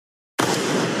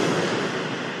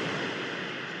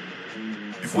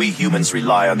If we humans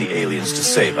rely on the aliens to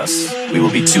save us, we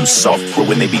will be too soft for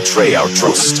when they betray our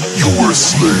trust. You were a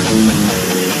slave.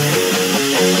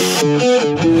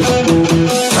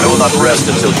 I will not rest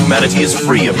until humanity is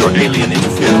free of your alien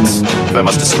interference. I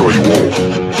must destroy you all.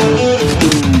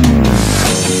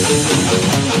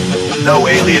 No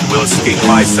alien will escape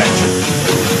my sanction.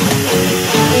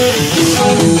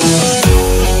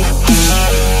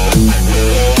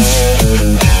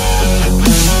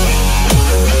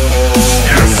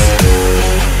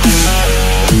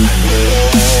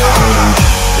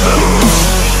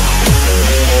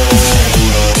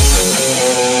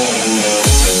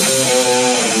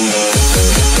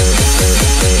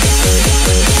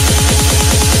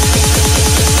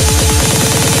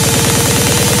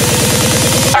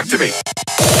 Activate!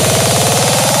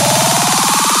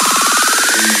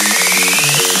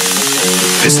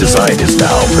 This design is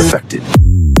now perfected.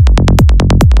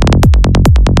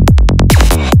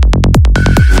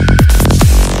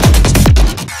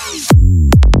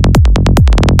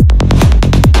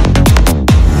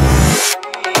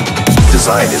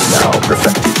 Design is now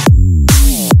perfected.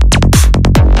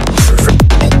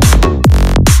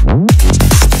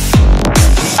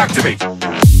 Activate!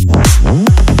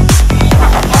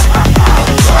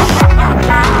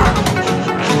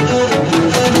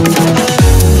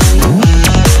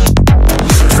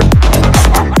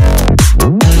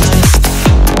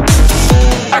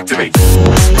 Activate!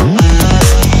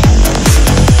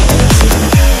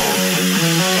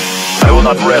 I will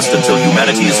not rest until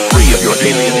humanity is free of your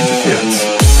alien interference.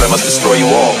 I must destroy you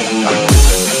all.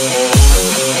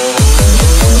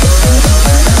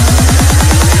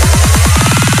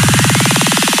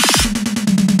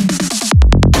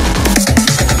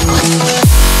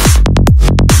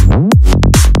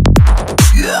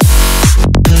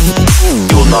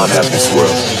 You will not have this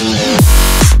world.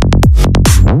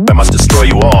 I must destroy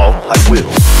you all. I will.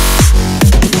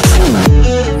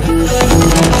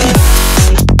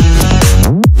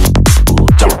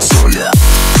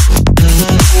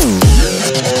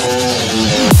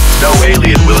 No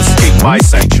alien will escape my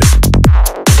sanction.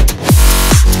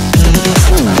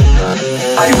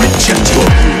 I reject your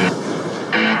rule.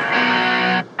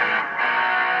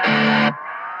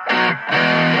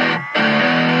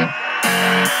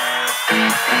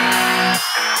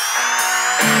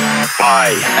 I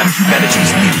am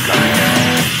humanity's new guide.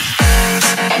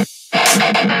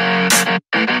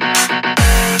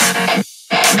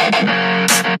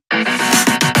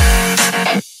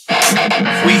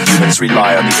 If we humans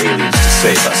rely on the aliens to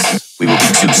save us, we will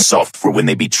be too soft for when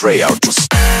they betray our trust.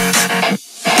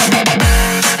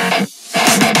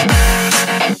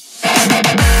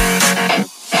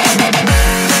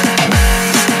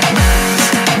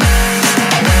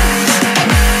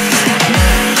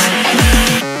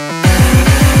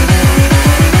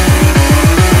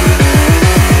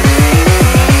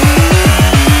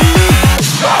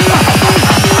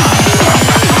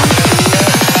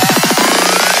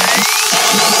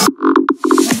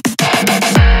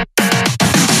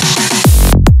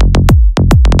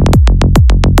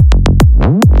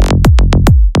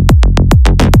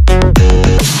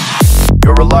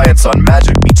 Reliance on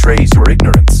magic betrays your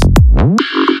ignorance.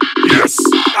 Yes.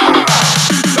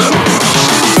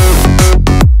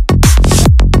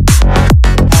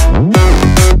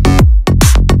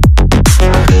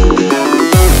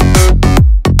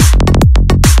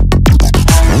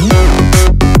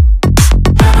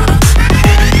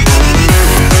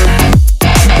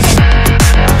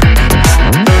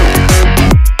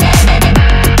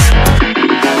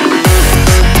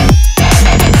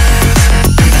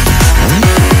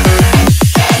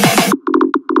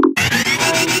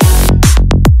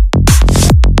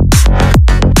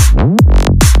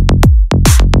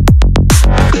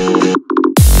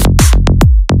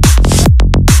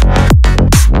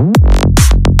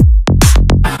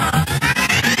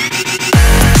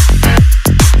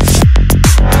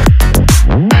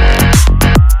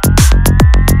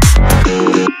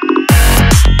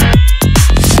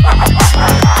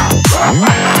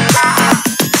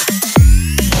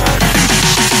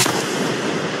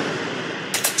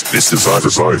 This design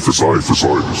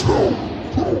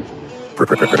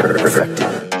is now perfected.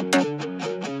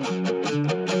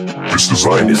 This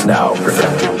design is now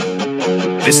perfected.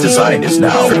 This design is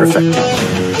now perfected.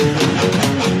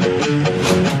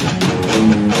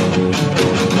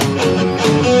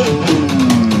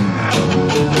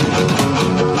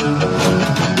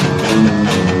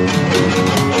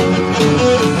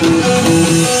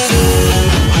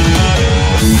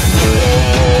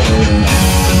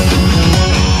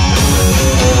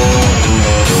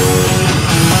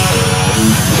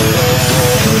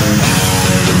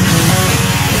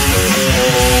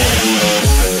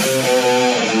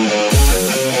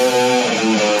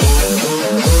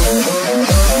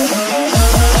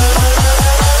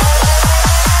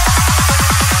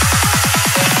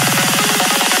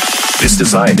 This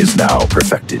design is now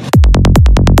perfected.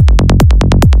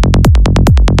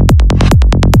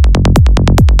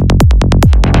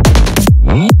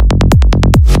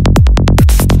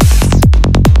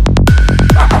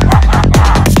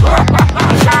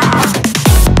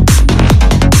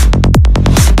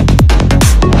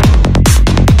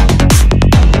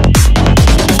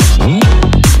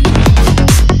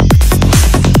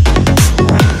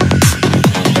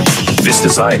 This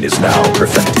design is now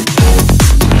perfected.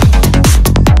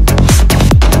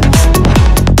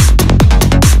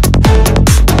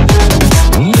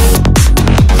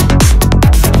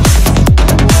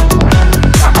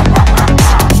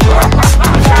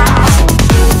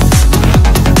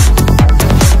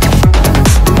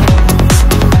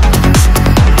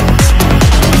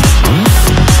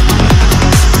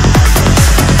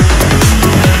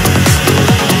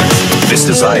 This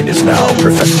design is now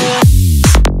perfected.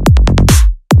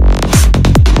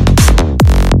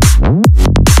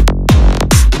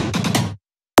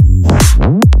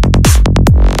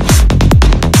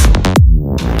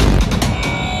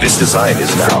 This design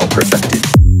is now perfected.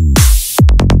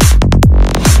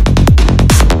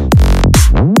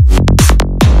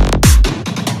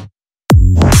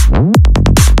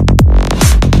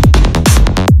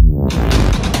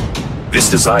 This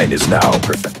design is now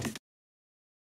perfect.